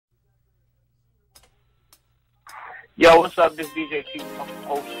Yo, what's up? This is DJTWAlk,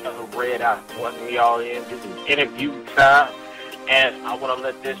 host of Red Out. Welcome y'all in. This is interview time, and I want to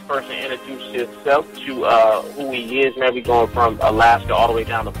let this person introduce himself to who he is. Man, we going from Alaska all the way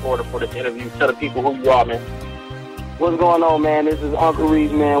down to Florida for this interview. Tell the people who you are, man. What's going on, man? This is Uncle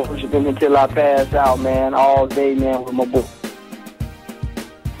Reece, man. Worshiping until I pass out, man. All day, man, with my book.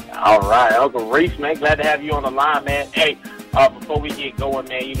 All right, Uncle Reece, man. Glad to have you on the line, man. Hey, before we get going,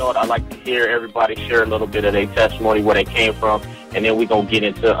 man, you know what? I like to hear everybody share a little bit of their testimony, where they came from, and then we're going to get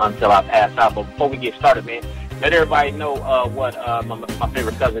into Until I Pass Out. But before we get started, man, let everybody know what my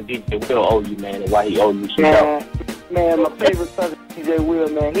favorite cousin DJ Will owe you, man, and why he owes you some help. Man, my favorite cousin DJ Will,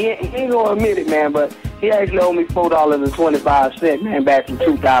 man, he ain't going to admit it, man, but he actually owed me $4.25, man, back in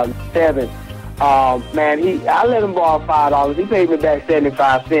 2007. Man, I let him borrow $5. He paid me back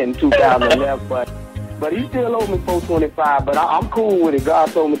 75 cents in 2011, but he still owes me $4.25. But I'm cool with it.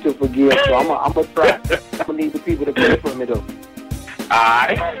 God told me to forgive, so I'm gonna try. I'm gonna need the people to pay for me though.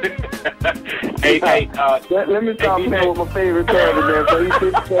 Alright. hey, let me stop playing with my favorite cousin, man.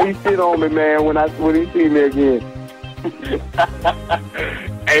 So he sit on me, man, when he see me again.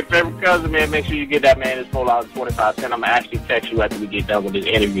 Hey, favorite cousin, man, make sure you get that man his $4.25. I'm gonna actually text you after we get done with this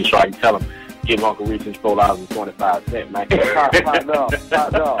interview, so I can tell him give Uncle Reece his $4.25, man.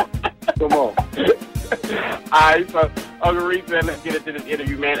 $5. Come on. Alright, so Uncle Reece, man, let's get into this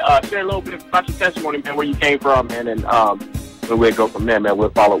interview, man. Share a little bit about your testimony, man, where you came from, man, and we'll go from there, man. We'll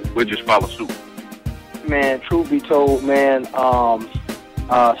just follow suit. Man, truth be told, man, come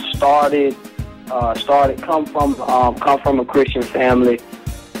from a Christian family,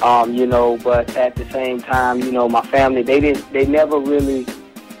 you know, but at the same time, you know, my family, they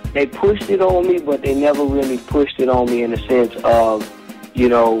pushed it on me, but they never really pushed it on me in the sense of, you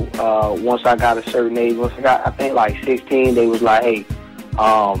know, once I got a certain age, once I got, I think like 16, they was like, hey,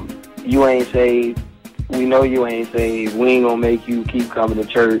 you ain't saved. We know you ain't saved. We ain't gonna make you keep coming to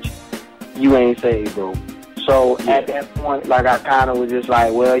church. You ain't saved, bro. So at that point, like, I kind of was just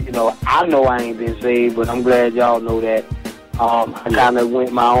like, well, you know I ain't been saved, but I'm glad y'all know that. I kind of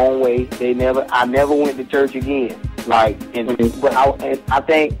went my own way. I never went to church again. Like, but I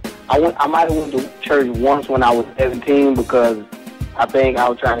think I might have went to church once when I was 17 because I think I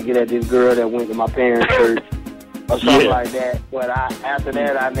was trying to get at this girl that went to my parents' church or something like that. But after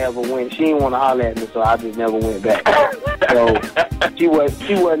that, I never went. She didn't want to holler at me, so I just never went back. So she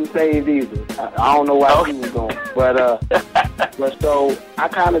wasn't saved either. I don't know why she was going, but so I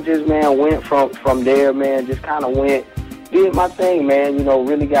kind of just, man, went from there, man. Just kind of did my thing, man. You know,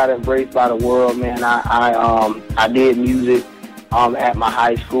 really got embraced by the world, man. I did music at my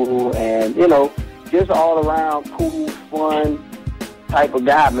high school, and you know, just all around cool, fun type of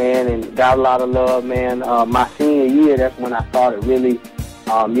guy, man, and got a lot of love, man. My senior year, that's when I started really,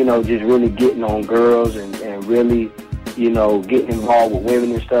 you know, just really getting on girls and really, you know, getting involved with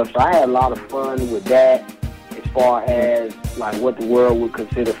women and stuff. So I had a lot of fun with that as far as, like, what the world would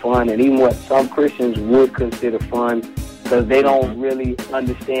consider fun and even what some Christians would consider fun, because they don't really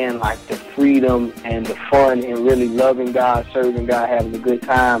understand, like, the freedom and the fun and really loving God, serving God, having a good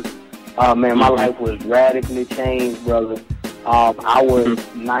time. Man, my life was radically changed, brother. I was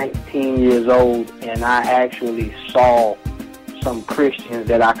 19 years old, and I actually saw some Christians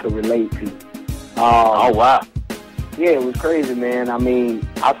that I could relate to. Oh, wow. Yeah, it was crazy, man. I mean,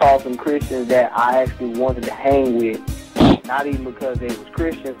 I saw some Christians that I actually wanted to hang with, not even because they was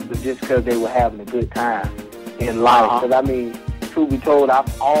Christians, but just because they were having a good time in life. Because, I mean, truth be told,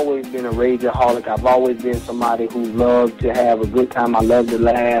 I've always been a rageaholic. I've always been somebody who loved to have a good time. I love to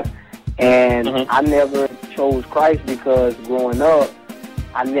laugh. And I never chose Christ because growing up,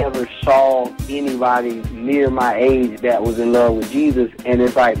 I never saw anybody near my age that was in love with Jesus. And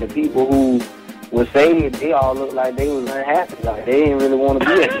it's like the people who were saved, they all looked like they was unhappy. Like they didn't really want to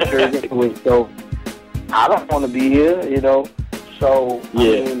be at the church anyway. So I don't want to be here, you know. So, I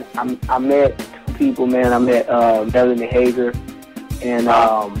mean, I met two people, man. I met Melanie Hager, and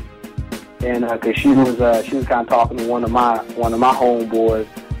because she was kind of talking to one of my homeboys.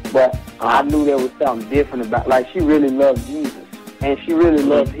 But I knew there was something different about, like, she really loved Jesus, and she really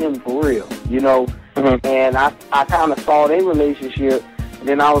loved him for real, you know. And I kind of saw their relationship, and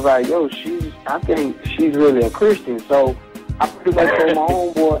then I was like, yo, I think she's really a Christian. So I pretty much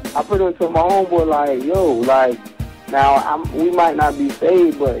told my homeboy, like, yo, like, now we might not be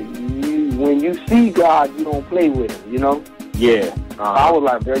saved, but when you see God, you don't play with him, you know. Yeah. I was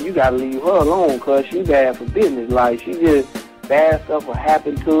like, bro, you gotta leave her alone, cause she bad for business. Like, she just bad stuff will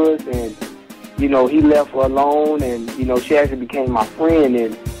happen to us, and you know, he left her alone, and you know, she actually became my friend,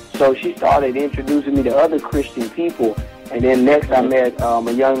 and so she started introducing me to other Christian people, And then next I met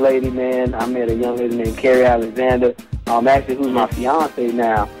a young lady, man. I met a young lady named Carrie Alexander. Actually, who's my fiance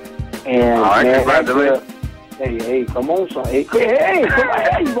now. And all right, man, congratulations. Hey, come on, son. Hey, come on. Hey,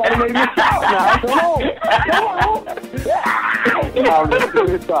 you gotta make me shout now. Come on.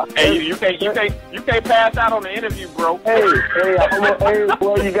 Hey, you can't pass out on the interview, bro. Hey,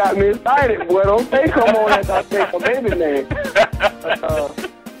 boy, you got me excited, boy. Don't say come on after I say my baby name.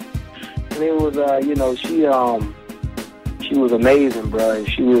 And it was, she was amazing, bro. And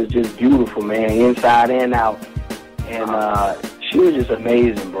she was just beautiful, man, inside and out. And she was just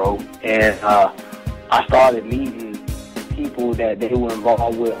amazing, bro. And I started meeting people that they were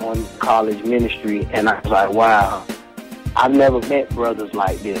involved with on college ministry, and I was like, wow, I've never met brothers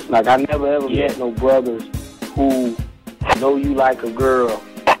like this. Like, I never ever met no brothers who know you like a girl,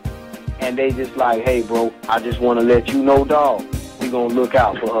 and they just like, hey, bro, I just want to let you know, dog, we gonna look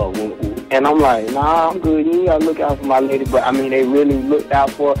out for her. And I'm like, nah, I'm good. You gotta look out for my lady. But I mean, they really looked out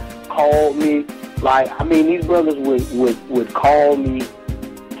for her, called me. Like, I mean, these brothers would call me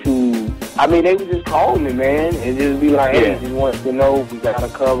to, I mean, they would just call me, man, and just be like, hey, just want to know, we got her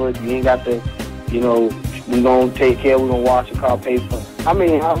covered. You ain't got to, we gonna take care, we gonna wash your car, pay for. I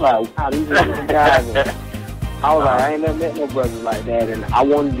mean, I was like, wow, these are the guys. I was like, I ain't never met no brothers like that, and I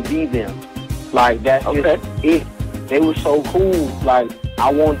wanted to be them. Like, that's just it. They were so cool. Like,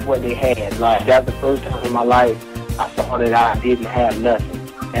 I wanted what they had. Like, that's the first time in my life I saw that I didn't have nothing.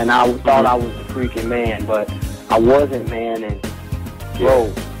 And I thought I was the freaking man, but I wasn't, man. And,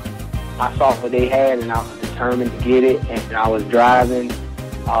 bro, I saw what they had, and I was determined to get it. And I was driving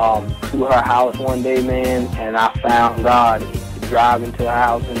to her house one day, man, and I found God. Driving to her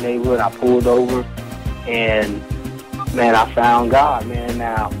house in the neighborhood, I pulled over, and, man, I found God, man.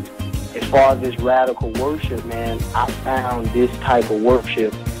 Now, as far as this radical worship, man, I found this type of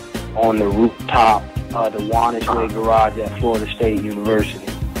worship on the rooftop of the Warnish Way Garage at Florida State University.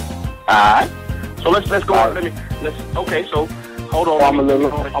 Alright. So let's go on. Okay, so hold on. I'm a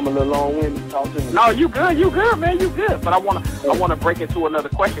little long-winded. Talk to me. No, you good, man, you good. But I wanna break into another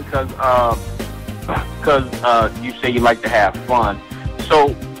question because you say you like to have fun.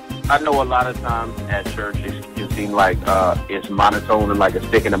 So I know a lot of times at church it can seem like it's monotone and like a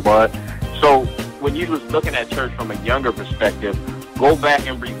stick in the mud. So when you was looking at church from a younger perspective, go back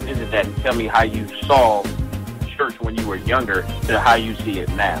and revisit that and tell me how you saw church when you were younger to how you see it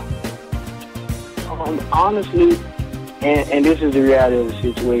now. Honestly, and this is the reality of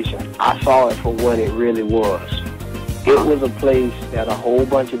the situation, I saw it for what it really was. It was a place that a whole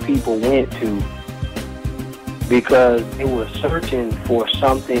bunch of people went to because they were searching for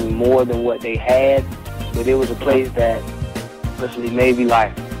something more than what they had, but it was a place that, honestly, maybe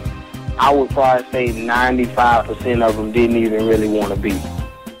like, I would probably say 95% of them didn't even really want to be.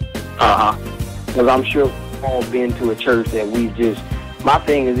 Because I'm sure we've all been to a church that we just, my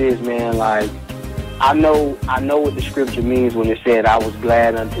thing is this, man, like, I know what the scripture means when it said, I was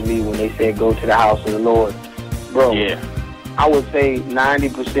glad unto me when they said, go to the house of the Lord. Bro, I would say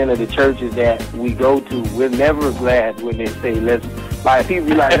 90% of the churches that we go to, we're never glad when they say, let's go to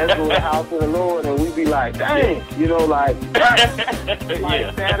the house of the Lord, and we be like, dang,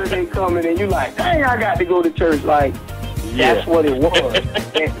 like Saturday coming, and you like, dang, I got to go to church. Like, that's what it was.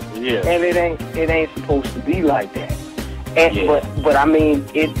 And it ain't supposed to be like that. And but I mean,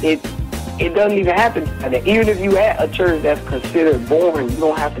 it doesn't even happen. Even if you at a church that's considered boring, you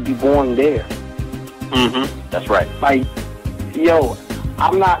don't have to be boring there. That's right. Like, yo,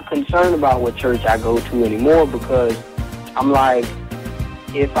 I'm not concerned about what church I go to anymore because I'm like,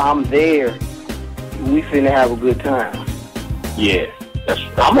 if I'm there, we finna have a good time. Yeah,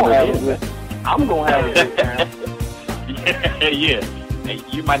 I'm gonna have a good time. Hey,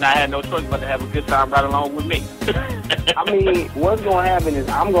 you might not have no choice but to have a good time right along with me. I mean, what's gonna happen is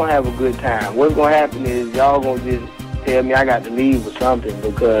I'm gonna have a good time. What's gonna happen is y'all gonna just tell me I got to leave or something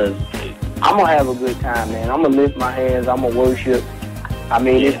because I'm gonna have a good time, man. I'm gonna lift my hands. I'm gonna worship. I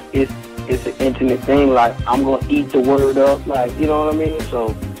mean, it's an intimate thing. Like, I'm gonna eat the word up. Like, you know what I mean?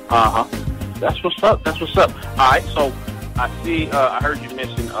 So, that's what's up. All right, so I see. I heard you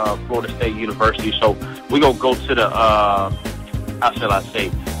mention Florida State University. So we gonna go to the how shall I say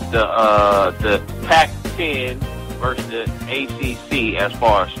the Pac-10 versus the ACC as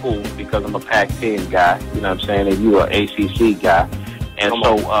far as schools because I'm a Pac-10 guy. You know what I'm saying? And you are an ACC guy. And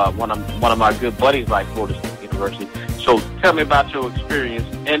so one of my good buddies like Florida State University. So tell me about your experience.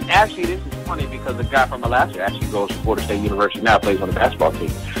 And actually, this is funny because the guy from Alaska actually goes to Florida State University now, plays on the basketball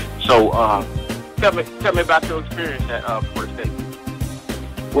team. So tell me about your experience at Florida State.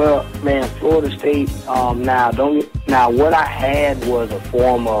 Well, man, Florida State. Now what I had was a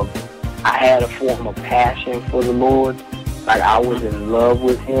form of passion for the Lord, Like, I was in love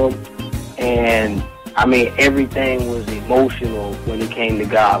with him, and I mean, everything was emotional when it came to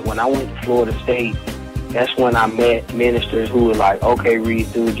God. When I went to Florida State, that's when I met ministers who were like, okay,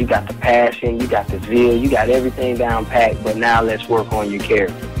 Reece, dude, you got the passion, you got the zeal, you got everything down packed, but now let's work on your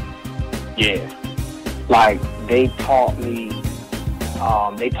character. Yeah. Like, they taught me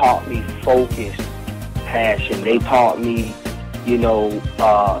focused passion. They taught me,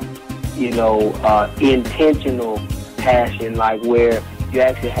 intentional passion, like where you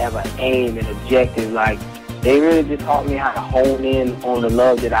actually have an aim and objective. Like, they really just taught me how to hone in on the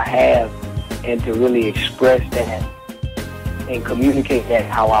love that I have and to really express that and communicate that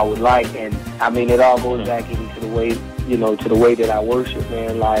how I would like. And I mean, it all goes back even to the way, to the way that I worship,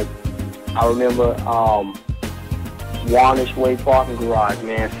 man. Like, I remember Warnish Way parking garage,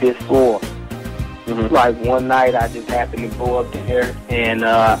 man, 5th floor. Mm-hmm. Like, one night I just happened to go up there, and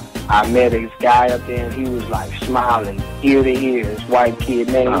I met this guy up there, and he was like smiling ear to ear. This white kid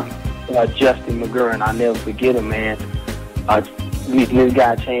named Justin McGurn. I'll never forget him, man. This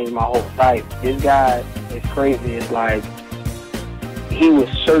guy changed my whole life. This guy is crazy. It's like he was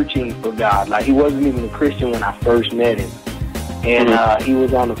searching for God. Like, he wasn't even a Christian when I first met him. And he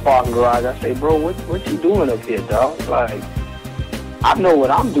was on the parking garage. I say, bro, what you doing up here, dog? Like, I know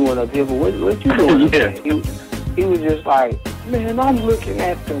what I'm doing up here, but what you doing up here? He was just like, man, I'm looking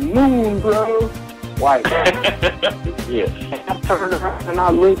at the moon, bro. White. Yeah. And I turned around and I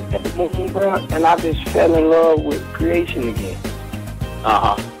looked at the moon, bro, and I just fell in love with creation again.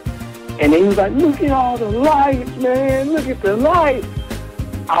 And then he was like, look at all the lights, man. Look at the lights.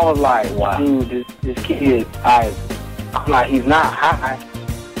 I was like, wow, dude, this kid, I'm like, he's not high,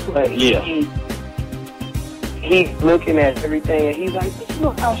 but he's looking at everything, and he's like,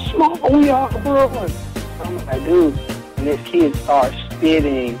 look how small we are, bro. I'm like, dude, and this kid starts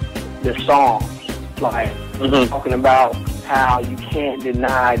spitting the songs, like, talking about how you can't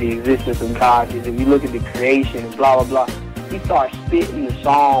deny the existence of God, because if you look at the creation and blah, blah, blah, he starts spitting the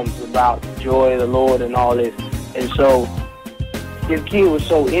Psalms about the joy of the Lord and all this. And so this kid was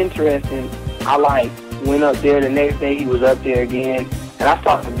so interesting, I went up there the next day. He was up there again, and I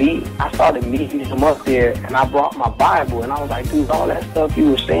started meeting him up there, and I brought my Bible, and I was like, dude, all that stuff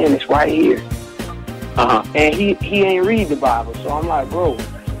you were saying is right here. And he ain't read the Bible, so I'm like, bro,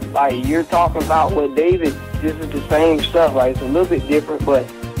 like, you're talking about what David, this is the same stuff, like, it's a little bit different, but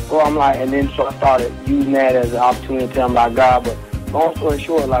bro, I'm like, and then so I started using that as an opportunity to tell him about God. But long story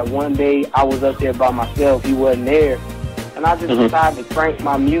short, like, one day I was up there by myself, he wasn't there, and I just decided to crank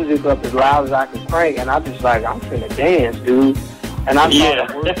my music up as loud as I could crank, and I just like, I'm finna dance, dude. And I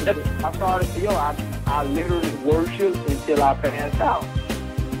started worshiping. I literally worshiped until I passed out.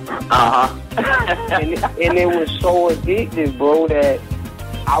 And it was so addictive, bro, that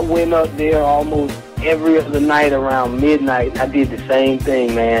I went up there almost every other night around midnight. I did the same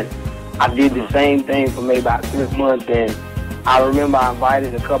thing, man. I did the same thing for maybe about 6 months, and I remember I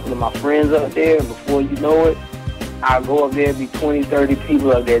invited a couple of my friends up there, and before you know it, I go up there, be 20, 30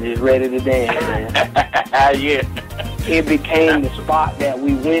 people up there just ready to dance, man. Yeah. It became the spot that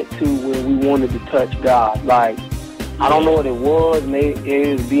we went to when we wanted to touch God. Like, I don't know what it was. Maybe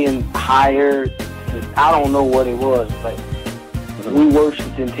it was being hired. I don't know what it was, but we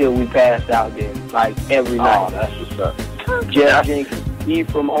worshipped until we passed out there, like, every night. Oh, that's what's up. Jeff Jenkins,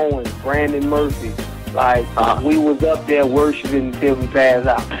 Ephraim Owens, Brandon Murphy. Like, we was up there worshiping until we passed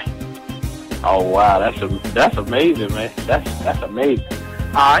out. Oh, wow, that's amazing, man. That's amazing.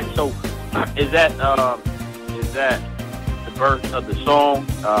 All right, so is that the birth of the song,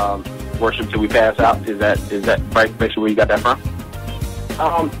 "Worship Till We Pass Out"? Is that basically where you got that from?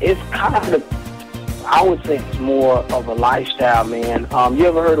 It's kind of, I would say it's more of a lifestyle, man. You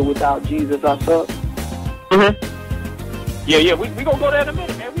ever heard of "Without Jesus I Suck"? Yeah. We gonna go there in a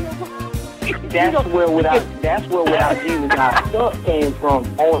minute, man. We gonna go. That's where without Jesus I Suck came from,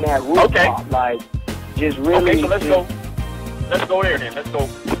 on that rooftop. Okay. Like, just really. Okay, so let's go there then. Let's go.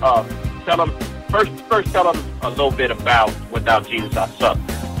 Tell them first. Tell them a little bit about "Without Jesus I Suck,"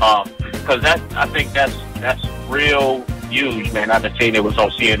 because I think that's real huge, man. I've seen it was on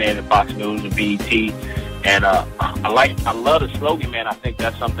CNN and Fox News and BET, and I love the slogan, man. I think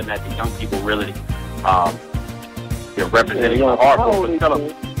that's something that the young people really they're representing hard. Tell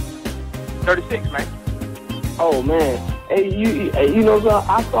them. 36, man. Oh, man. Hey, you know, so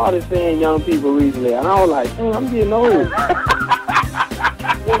I started saying young people recently, and I was like, man, I'm getting old.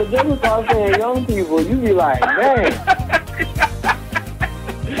 When the devil starts saying young people, you be like, man.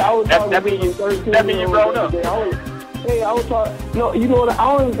 I was talking to 13 that mean you grown up. I was talking, no, you know what,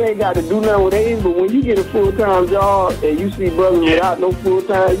 I don't even think it got to do nothing with age, but when you get a full-time job and you see brothers without no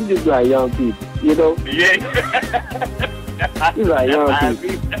full-time, you just be like young people, you know? Yeah. You like young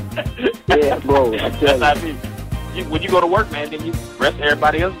people. Yeah, bro. I tell you. When you go to work, man, then you rest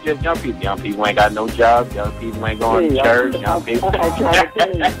everybody else is just young people. Young people ain't got no jobs. Young people ain't going to church. Young people. I'm trying to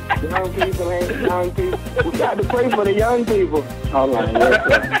tell you, young people ain't young people. We got to pray for the young people. Hold on,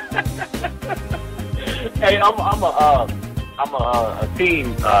 hey, I'm a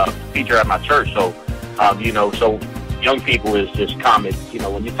team teacher at my church, so so young people is just common.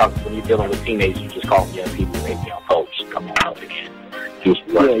 When you're dealing with teenagers, you just call them young people. They young folks. Come on up again. Just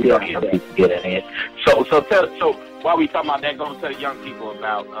young people get in. So while we talking about that, go and tell young people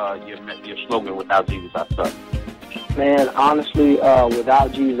about your slogan, "Without Jesus, I suck." Man, honestly,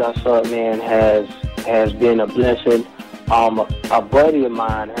 without Jesus, I suck. Man, has been a blessing. A buddy of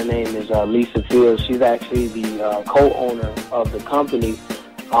mine, her name is Lisa Fields. She's actually the co-owner of the company.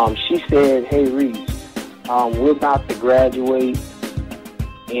 She said, "Hey Reece, we're about to graduate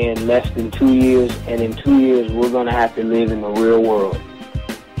in less than 2 years, and in 2 years we're gonna have to live in the real world."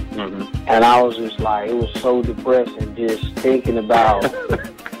 Mm-hmm. And I was just like, it was so depressing just thinking about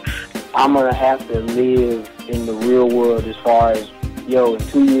I'm gonna have to live in the real world as far as in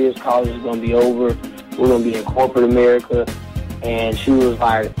 2 years college is gonna be over. We're gonna be in corporate America. And she was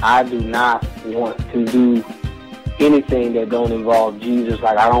like, I do not want to do anything that don't involve Jesus.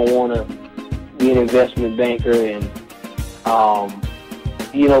 Like, I don't want to be an investment banker and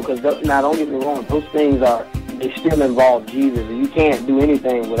because now don't get me wrong, those things they still involve Jesus. You can't do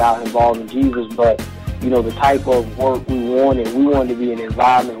anything without involving Jesus, but the type of work we wanted to be an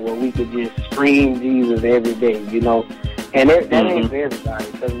environment where we could just scream Jesus every day, and that ain't for everybody,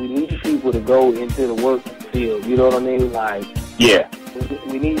 because we need people to go into the work field, you know what I mean? Like, yeah,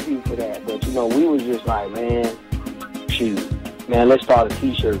 we need people for that, but we was just like, man, let's start a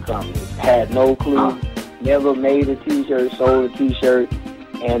t-shirt company. Had no clue, never made a t-shirt, sold a t-shirt.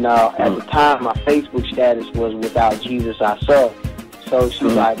 And at the time, my Facebook status was "Without Jesus, I suck." So she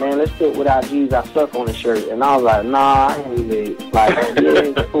was like, "Man, let's put 'Without Jesus, I suck' on the shirt." And I was like, "Nah, I ain't really like.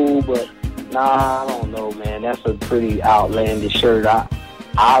 Yeah, it's cool, but nah, I don't know, man. That's a pretty outlandish shirt.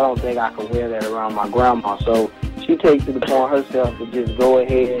 I don't think I can wear that around my grandma." So she takes it upon herself to just go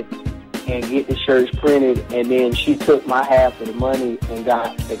ahead and get the shirts printed, and then she took my half of the money and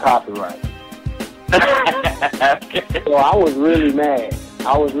got the copyright. So I was really mad.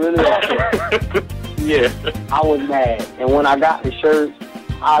 I was really upset. Yeah. I was mad. And when I got the shirts,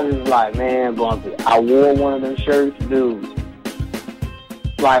 I was like, man, Bumpy, I wore one of them shirts, dude.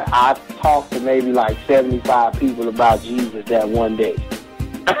 Like, I talked to maybe like 75 people about Jesus that one day.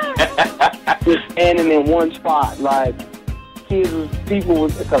 Just standing in one spot, like, people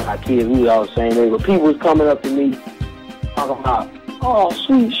was, because my kids, we was all the same age, but people was coming up to me talking about, "Oh,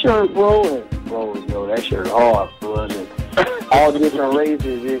 sweet shirt, bro." And, bro, that shirt hard, bro. And all different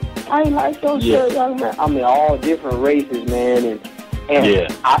races. I ain't like those shirts. I mean, all different races, man. And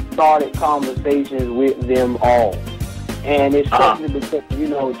I started conversations with them all. And especially because,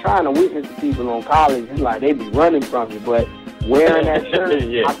 trying to witness to people on college, it's like they be running from you. But wearing that shirt,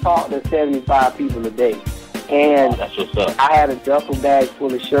 I talked to 75 people a day. And that's what's up. I had a duffel bag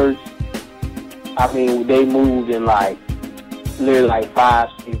full of shirts. I mean, they moved in literally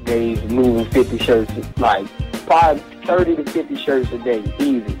 5-6 days, moving 50 shirts, like probably 30 to 50 shirts a day,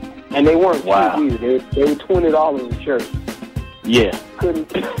 easy. And they weren't cheap either. They were $20 a shirt. Yeah. Couldn't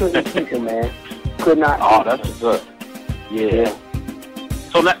keep them, man. Could not. Oh, that's what's up. Yeah.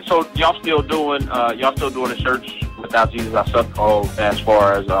 So y'all still doing the shirts "Without Jesus, I suck" as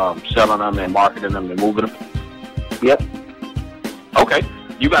far as selling them and marketing them and moving them? Yep. Okay.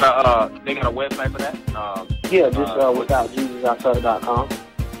 You got they got a website for that? Yeah, just withoutjesusisuck.com.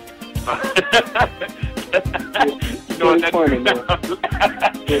 Pretty funny, man.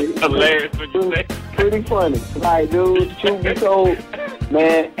 Hilarious what you say. Pretty funny. Like, dude, truth be told,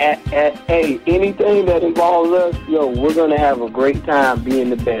 man, hey, anything that involves us, we're going to have a great time being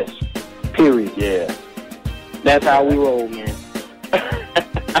the best. Period. Yeah. That's how we roll, man.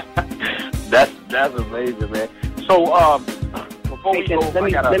 That's amazing, man. So, before we go,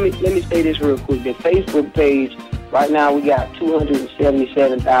 let me say this real quick. The Facebook page, right now we got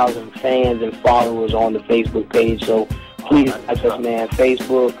 277,000 fans and followers on the Facebook page. So please like us, man.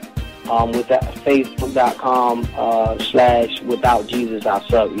 Facebook, Facebook.com / Without Jesus I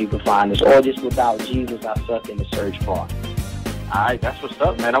Suck. You can find us, or just Without Jesus I Suck in the search bar. All right, that's what's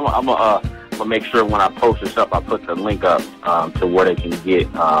up, man. I'm gonna make sure when I post this up, I put the link up to where they can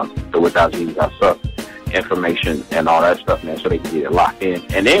get the Without Jesus I Suck information and all that stuff, man, so they can get it locked in.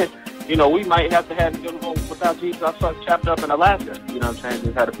 And then, we might have to have the Without Jesus I Suck chopped up in Alaska. You know what I'm saying?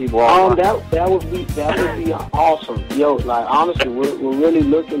 Just have the people all that would be awesome. Like, honestly, we're really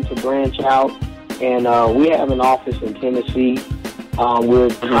looking to branch out and we have an office in Tennessee. We're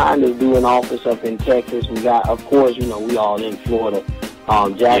trying to do an office up in Texas. We got, of course, you know, we all in Florida,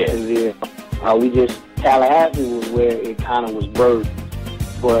 Jacksonville. Tallahassee was where it kind of was birthed.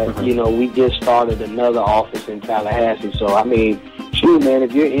 But, you know, we just started another office in Tallahassee. So, I mean, shoot, man,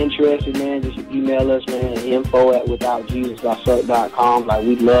 if you're interested, man, just email us, man, info@withoutjesus.com. Like,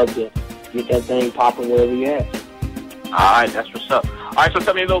 we'd love to get that thing popping wherever you're at. All right, that's what's up. All right, so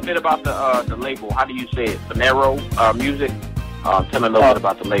tell me a little bit about the label. How do you say it? Finero Music? Tell me a little bit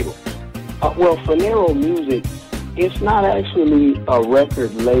about the label. Well, Finero Music, it's not actually a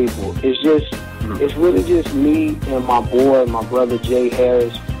record label. It's just, it's really just me and my boy, my brother Jay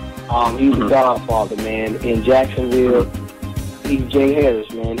Harris. He's the Godfather, man. In Jacksonville, he's Jay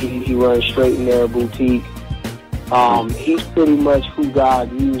Harris, man. He runs Straight and Narrow Boutique. He's pretty much who God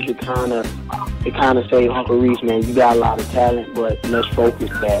used to kind of say, Uncle Reece, man, you got a lot of talent, but let's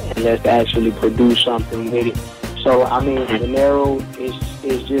focus that and let's actually produce something with it. So I mean, Finero is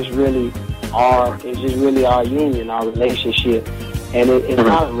just really our union, our relationship, and it's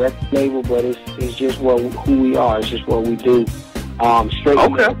not a record label, but it's just who we are. It's just what we do. Straight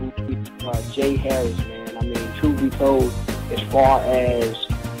up, Jay Harris, man. I mean, truth be told, as far as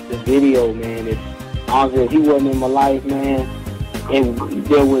the video, man, if he wasn't in my life, man,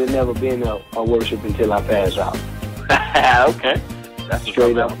 there would have never been a worship until I pass out. Okay, that's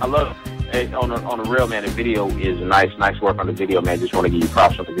straight up. I love it. Hey, on the real, man, the video is nice work on the video, man. Just want to give you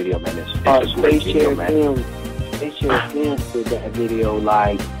props on the video, man. It's a great video, man. Space Chair Films did that video,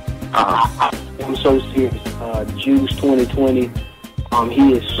 like, I'm so serious. Juice 2020,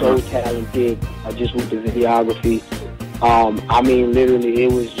 he is so talented, just with the videography. I mean, literally,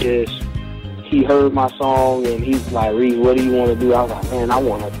 it was just, he heard my song, and he's like, Reece, what do you want to do? I was like, man, I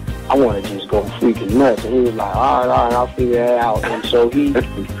want to just go freaking nuts. And he was like, all right, I'll figure that out. And so he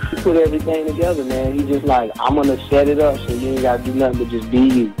put everything together, man. He just like, I'm going to set it up so you ain't got to do nothing but just be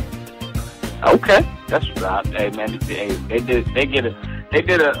you. Okay. That's right. Hey, man, they did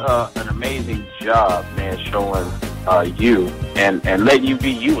an amazing job, man, showing you and letting you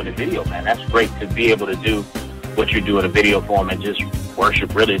be you in the video, man. That's great to be able to do what you do in a video form and just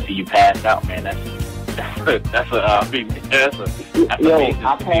worship really until you pass out, man. That's amazing to be able to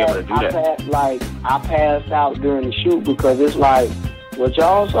do that. I passed out during the shoot because it's like, what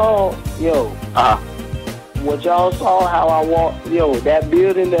y'all saw, what y'all saw, how I walked, that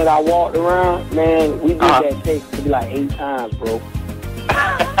building that I walked around, man, we did that take maybe like 8 times, bro.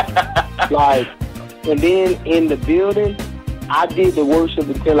 Like, and then in the building, I did the worship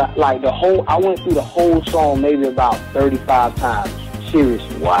until I went through the whole song maybe about 35 times.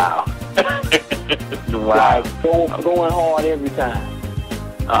 Seriously. Wow. Wow. Like, going hard every time.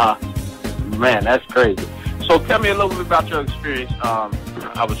 Man, that's crazy. So tell me a little bit about your experience.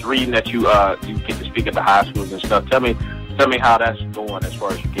 I was reading that you get to speak at the high schools and stuff. Tell me how that's going as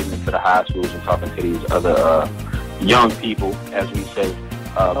far as you getting into the high schools and talking to these other young people, as we say,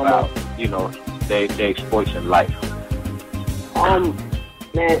 about their exploits in life. Man,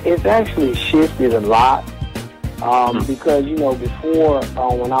 it's actually shifted a lot. Because, before,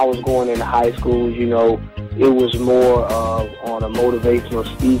 when I was going into high school, it was more on a motivational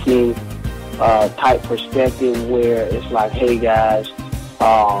speaking type perspective where it's like, hey, guys,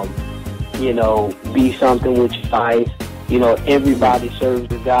 be something with your life. Everybody serves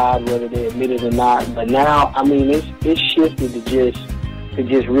the God, whether they admit it or not. But now, I mean, it's shifted to just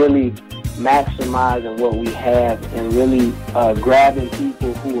really maximizing what we have and really grabbing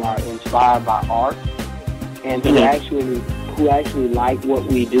people who are inspired by art and who actually like what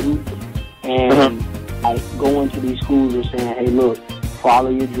we do, and going to these schools and saying, hey, look,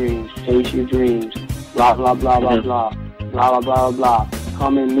 follow your dreams, chase your dreams, blah, blah, blah, blah, blah, blah, blah, blah, blah.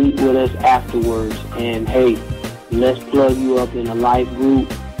 Come and meet with us afterwards, and hey, let's plug you up in a life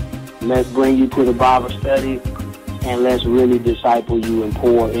group, let's bring you to the Bible study, and let's really disciple you and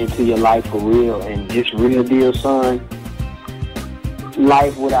pour into your life for real. And just real deal, son,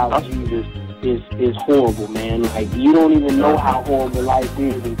 life without Jesus is horrible, man. Like, you don't even know how horrible life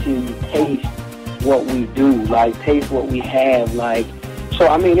is until you taste what we do, like taste what we have. Like, so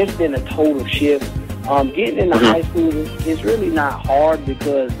I mean, it's been a total shift. Getting into high school is really not hard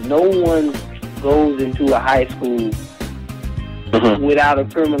because no one goes into a high school without a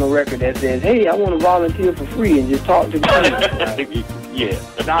criminal record that says, hey, I want to volunteer for free and just talk to people.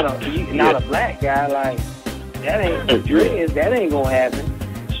 Not a black guy, like, that ain't dreads, that ain't gonna happen.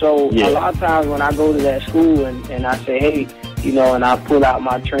 So a lot of times when I go to that school and I say, hey, and I pull out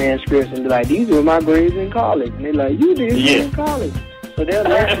my transcripts and be like, these were my grades in college. And they're like, you did in college. So they'll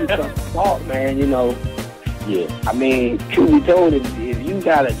let you talk, man, I mean, truth be told, if you you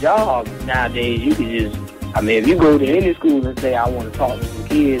got a job nowadays, you can just, I mean, if you go to any school and say, I want to talk to some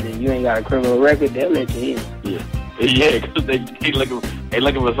kids and you ain't got a criminal record, they'll let you in. Yeah. Yeah, because they looking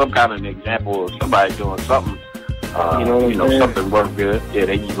for some kind of an example of somebody doing something, something work good. Yeah,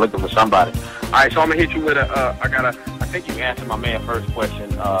 they just looking for somebody. All right, so I'm going to hit you with I think you answered my man's first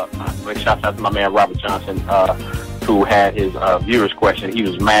question. Shout out to my man Robert Johnson, who had his viewer's question. He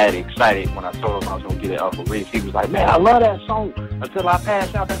was mad excited when I told him I was going to get it Uncle Reece. He was like, man, I love that song until I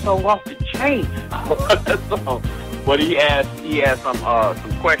passed out. That song off the chain. But he asked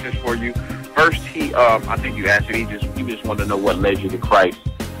some questions for you. First, I think you answered. He just wanted to know what led you to Christ,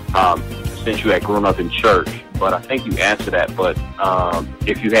 since you had grown up in church. But I think you answered that. But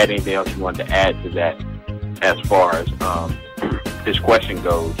if you had anything else you wanted to add to that, as far as this question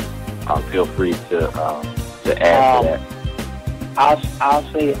goes, feel free to add to that. I'll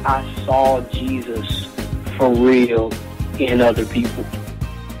say I saw Jesus for real in other people.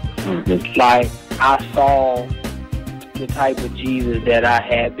 Mm-hmm. Like, I saw the type of Jesus that I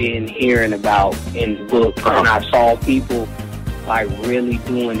had been hearing about in the book, and I saw people like really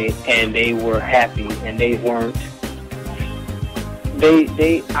doing it, and they were happy, and they weren't.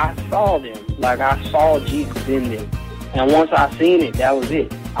 I saw them, like I saw Jesus in them, and once I seen it, that was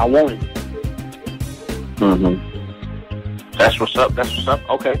it. I wanted it. Mm-hmm. That's what's up.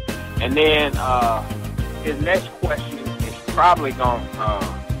 Okay, and then his next question is probably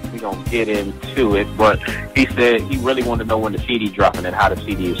we're going to get into it, but he said he really wanted to know when the CD dropping and how the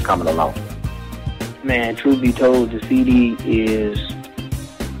CD is coming along. Man, truth be told, the CD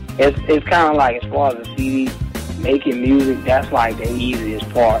it's kind of like, as far as the CD, making music, that's like the easiest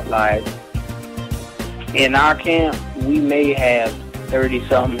part. Like, in our camp, we may have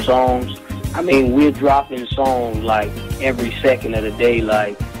 30-something songs. I mean, we're dropping songs like every second of the day.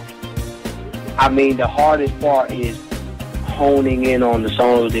 Like, I mean, the hardest part is honing in on the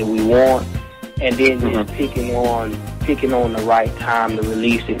songs that we want, and then just picking on the right time to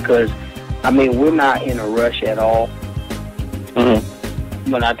release it. Because, I mean, we're not in a rush at all.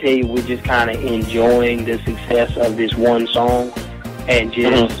 But I tell you, we're just kind of enjoying the success of this one song, and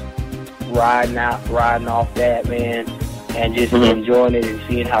just riding off that, man, and just enjoying it and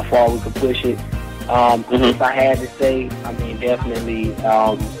seeing how far we could push it. If I had to say, I mean, definitely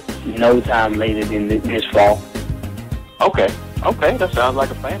no time later than this fall. Okay, that sounds like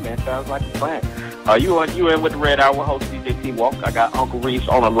a plan, man. Sounds like a plan. You in with the Red Hour, Host DJTWAlk. I got Uncle Reece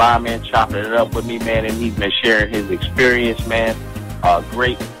on the line, man, chopping it up with me, man, and he's been sharing his experience, man.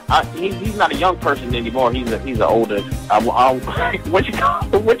 Great. He's not a young person anymore. He's an older. What you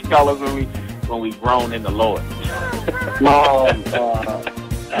call us when we grown in the Lord?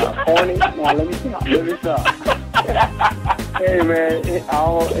 Horny. Now let me stop. Hey man,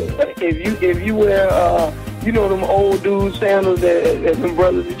 if you wear them old dude sandals that them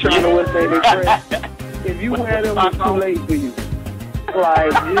brothers be trying to wear, say they fresh. If you wear them, it's too late for you.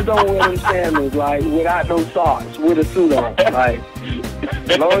 Like, just don't wear them sandals, like, without no socks, with a suit on. Like,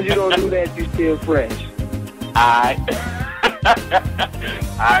 as long as you don't do that, you still fresh.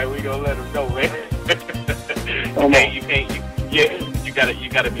 Alright, we gonna let them know, man. Hey, you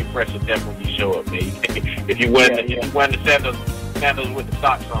gotta be fresh and deaf when you show up, man. If you wear the sandals with the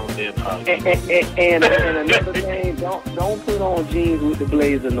socks on, then and another thing, don't put on jeans with the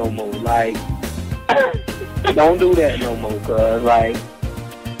blazer no more. Like, don't do that no more, cause like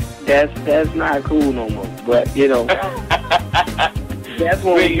that's not cool no more. But that's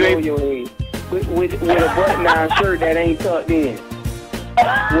when you know your age. With a button-down shirt that ain't tucked in,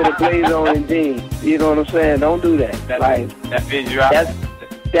 with a blazer on and jeans. You know what I'm saying? Don't do that. That fits you out.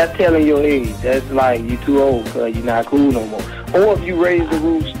 That's telling your age. That's like you too old, cause you're not cool no more. Or if you raise the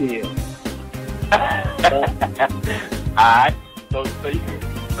roof still. Alright. So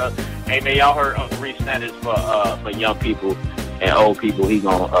hey man, y'all heard Uncle Reece standards for young people and old people. He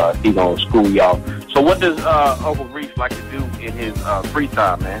gonna school y'all. So what does Uncle Reece like to do in his free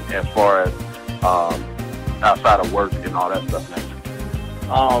time, man, as far as outside of work and all that stuff,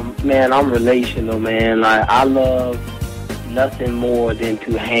 man? Man, I'm relational, man. Like, I love nothing more than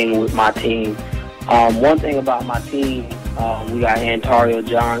to hang with my team. One thing about my team, we got Antario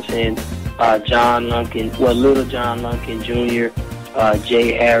Johnson, John Lunkin, Little John Lunkin Jr.,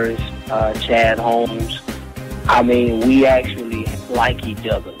 Jay Harris, Chad Holmes. I mean, we actually like each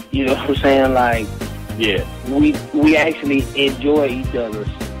other. You know what I'm saying? Like, yeah, we actually enjoy each other's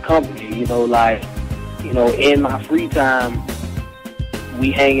company. In my free time,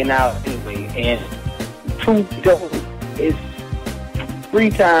 we hanging out anyway. And truth told, it's free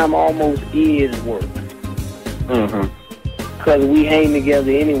time almost is work. Because we hang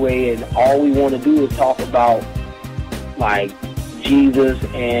together anyway, and all we want to do is talk about, like, Jesus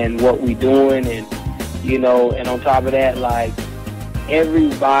and what we doing, and you know, and on top of that, like,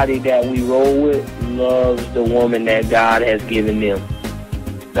 everybody that we roll with loves the woman that God has given them.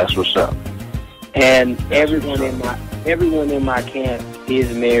 That's what's up. And everyone in my camp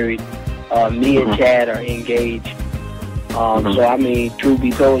is married. Me and Chad are engaged. So I mean, truth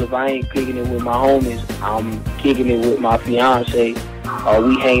be told, if I ain't kicking it with my homies, I'm kicking it with my fiance.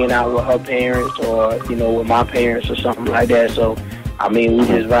 We hanging out with her parents, or you know, with my parents or something like that. So I mean, we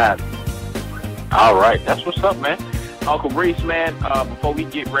just vibe. All right, that's what's up, man. Uncle Reece, man, before we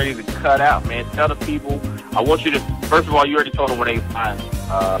get ready to cut out, man, tell the people, I want you to, first of all, you already told them where they find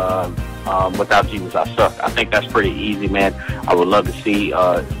Without Jesus I Suck. I think that's pretty easy, man. I would love to see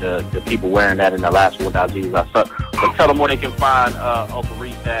the people wearing that in the last one, Without Jesus I Suck. But tell them where they can find Uncle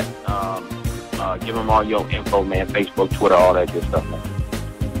Reece at. Give them all your info, man, Facebook, Twitter, all that good stuff, man.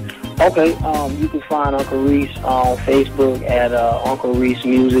 Okay, you can find Uncle Reece on Facebook at Uncle Reece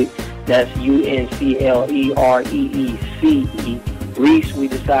Music. That's UNCLEREECE. Reece, we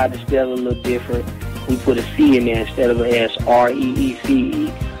decided to spell it a little different. We put a C in there instead of an S,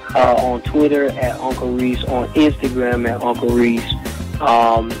 REECE. On Twitter at Uncle Reece. On Instagram at Uncle Reece.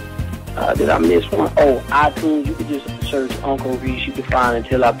 Did I miss one? Oh, iTunes, you can just search Uncle Reece. You can find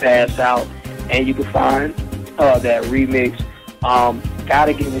Until I Pass Out. And you can find that remix.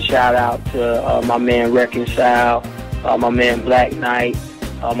 Gotta give a shout out to my man Reconcile, my man Black Knight,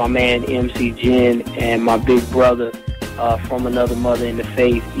 my man MC Jen, and my big brother from another mother in the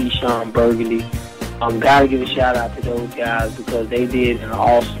faith, Eshawn Burgundy. Gotta give a shout out to those guys because they did an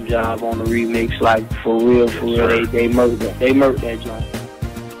awesome job on the remix. Like, for real, they murked that joint.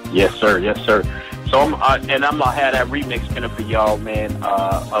 Yes, sir. Yes, sir. So I'm gonna have that remix spinning for y'all, man,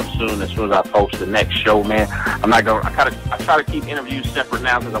 up soon. As soon as I post the next show, man. I try to keep interviews separate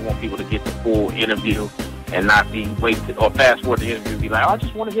now because I want people to get the full interview and not be or fast forward the interview and be like, oh, I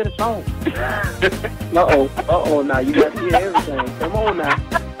just want to hear the song. Now you got to hear everything. Come on now.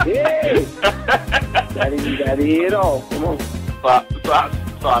 Yeah. You got to hear it all. Come on.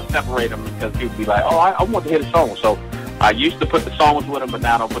 So I separate them because people be like, oh, I want to hear the song. So I used to put the songs with them, but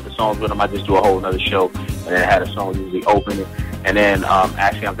now I don't put the songs with them. I just do a whole other show, and then I had a song usually open it. And then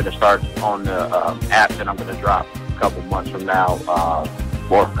actually I'm going to start on the app that I'm going to drop a couple months from now,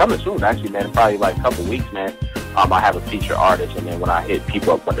 or coming soon, actually, man, probably like a couple weeks, man. I have a feature artist, and then when I hit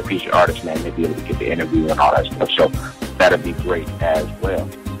people up with the feature artist, man, they'll be able to get the interview and all that stuff. So that'll be great as well.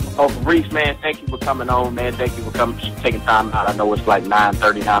 Uncle Reece, man, thank you for coming on, man. Thank you for taking time out. I know it's like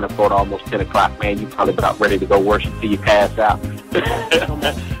 9:30 down in Florida, almost 10 o'clock, man. You probably about ready to go worship till you pass out.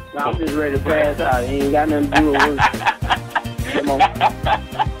 I'm just ready to pass out. He ain't got nothing to do with work.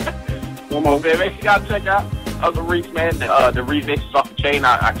 Come on, man. Make sure y'all check out Uncle Reece, man. The remix is off the chain.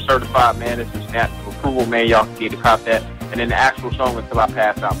 I certified, man. This is stamp approval, man. Y'all can get to cop that. And then the actual song, Until I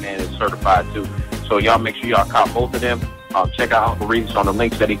Pass Out, man, is certified too. So y'all make sure y'all cop both of them. Check out Uncle Reece on the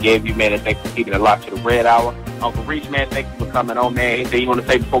links that he gave you, man, and thanks for keeping it locked to the Red Hour. Uncle Reece, man, thank you for coming on, man. Anything you want to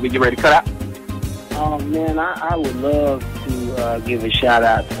say before we get ready to cut out? Man, I would love to give a shout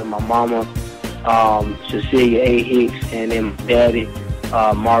out to my mama, Cecilia A. Hicks, and then my daddy,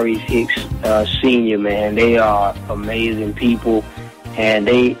 Maurice Hicks Sr., man. They are amazing people, and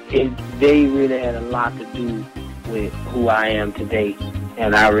they really had a lot to do with who I am today,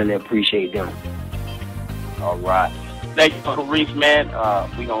 and I really appreciate them. All right. Thank you, Uncle Reece, man.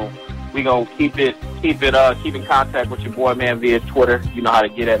 We gonna keep in contact with your boy, man, via Twitter. You know how to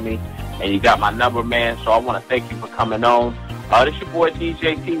get at me, and you got my number, man. So I want to thank you for coming on. This your boy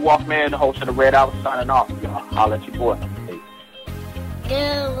DJTWAlk, man, the host of the Red Hour, signing off. Y'all, holla at your boy.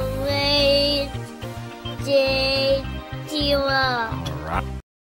 DJTWAlk.